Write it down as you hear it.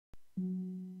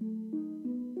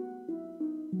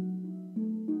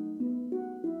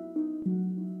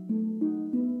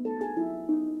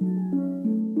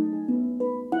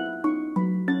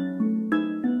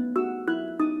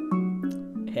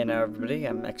now everybody,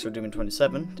 I'm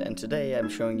XODemon27, and today I'm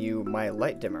showing you my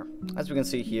light dimmer. As we can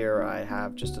see here, I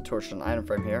have just a torch and an item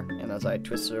frame here, and as I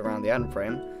twist it around the item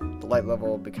frame, the light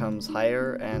level becomes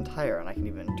higher and higher, and I can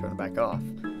even turn it back off,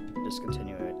 and just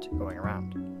continue it going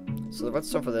around. So the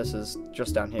redstone for this is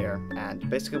just down here, and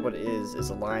basically what it is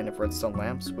a line of redstone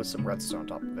lamps with some redstone on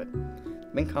top of it.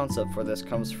 The main concept for this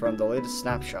comes from the latest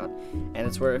Snapshot, and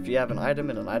it's where if you have an item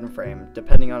in an item frame,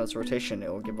 depending on its rotation,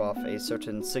 it will give off a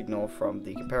certain signal from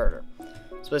the comparator.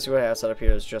 So basically what I have set up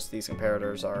here is just these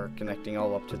comparators are connecting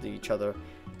all up to each other,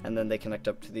 and then they connect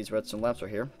up to these redstone lamps right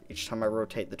here. Each time I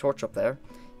rotate the torch up there,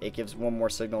 it gives one more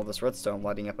signal of this redstone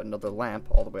lighting up another lamp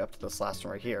all the way up to this last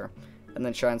one right here, and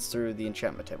then shines through the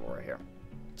enchantment table right here.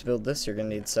 To build this, you're going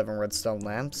to need 7 redstone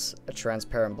lamps, a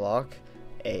transparent block,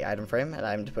 a item frame, an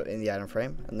item to put in the item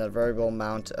frame, and then a variable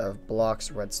amount of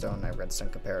blocks, redstone, and redstone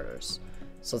comparators.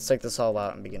 So let's take this all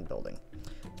out and begin building.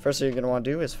 The first thing you're going to want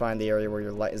to do is find the area where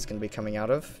your light is going to be coming out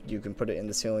of. You can put it in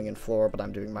the ceiling and floor, but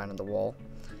I'm doing mine on the wall.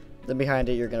 Then behind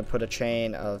it, you're going to put a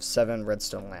chain of 7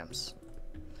 redstone lamps.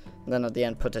 And then at the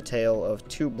end, put a tail of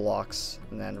 2 blocks,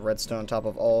 and then redstone on top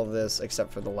of all of this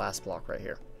except for the last block right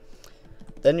here.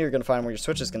 Then you're going to find where your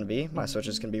switch is going to be. My switch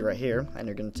is going to be right here, and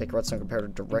you're going to take a redstone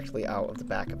comparator directly out of the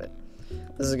back of it.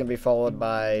 This is going to be followed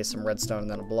by some redstone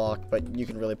and then a block, but you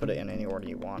can really put it in any order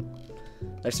you want.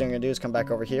 Next thing you're going to do is come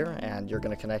back over here, and you're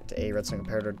going to connect a redstone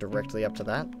comparator directly up to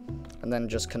that, and then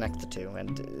just connect the two.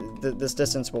 And this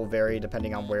distance will vary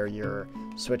depending on where your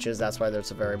switch is. That's why there's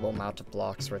a variable amount of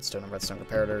blocks, redstone, and redstone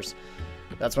comparators.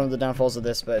 That's one of the downfalls of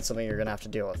this, but it's something you're going to have to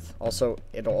deal with. Also,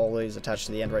 it'll always attach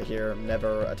to the end right here,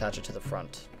 never attach it to the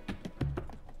front.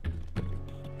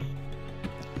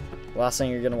 The last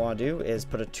thing you're going to want to do is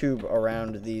put a tube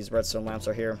around these redstone lamps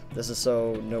right here. This is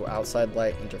so no outside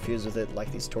light interferes with it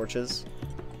like these torches.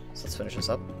 So let's finish this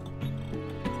up.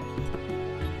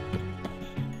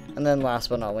 And then last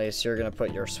but not least, you're going to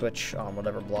put your switch on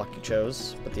whatever block you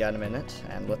chose, put the item in it,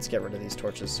 and let's get rid of these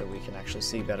torches so we can actually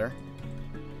see better.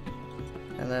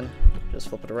 And then just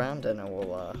flip it around and it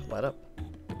will light up.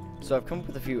 So I've come up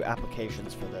with a few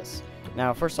applications for this.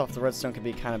 Now first off, the redstone can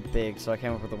be kind of big, so I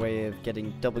came up with a way of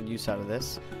getting double use out of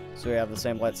this. So we have the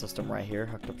same light system right here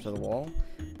hooked up to the wall,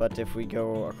 but if we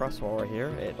go across the wall right here,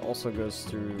 it also goes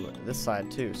through this side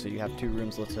too, so you have 2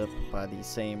 rooms lit up by the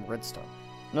same redstone.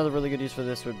 Another really good use for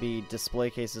this would be display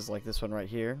cases like this one right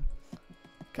here.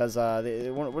 Because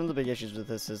one of the big issues with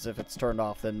this is if it's turned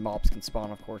off, then mobs can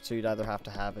spawn, of course. So you'd either have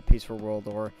to have a peaceful world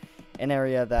or an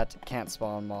area that can't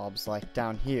spawn mobs, like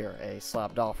down here, a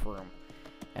slabbed off room.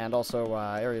 And also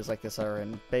areas like this are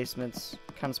in basements,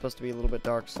 kind of supposed to be a little bit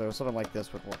dark, so something like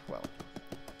this would work well.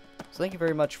 So thank you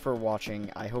very much for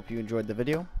watching. I hope you enjoyed the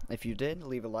video. If you did,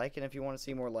 leave a like, and if you want to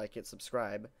see more like it,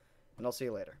 subscribe. And I'll see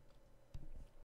you later.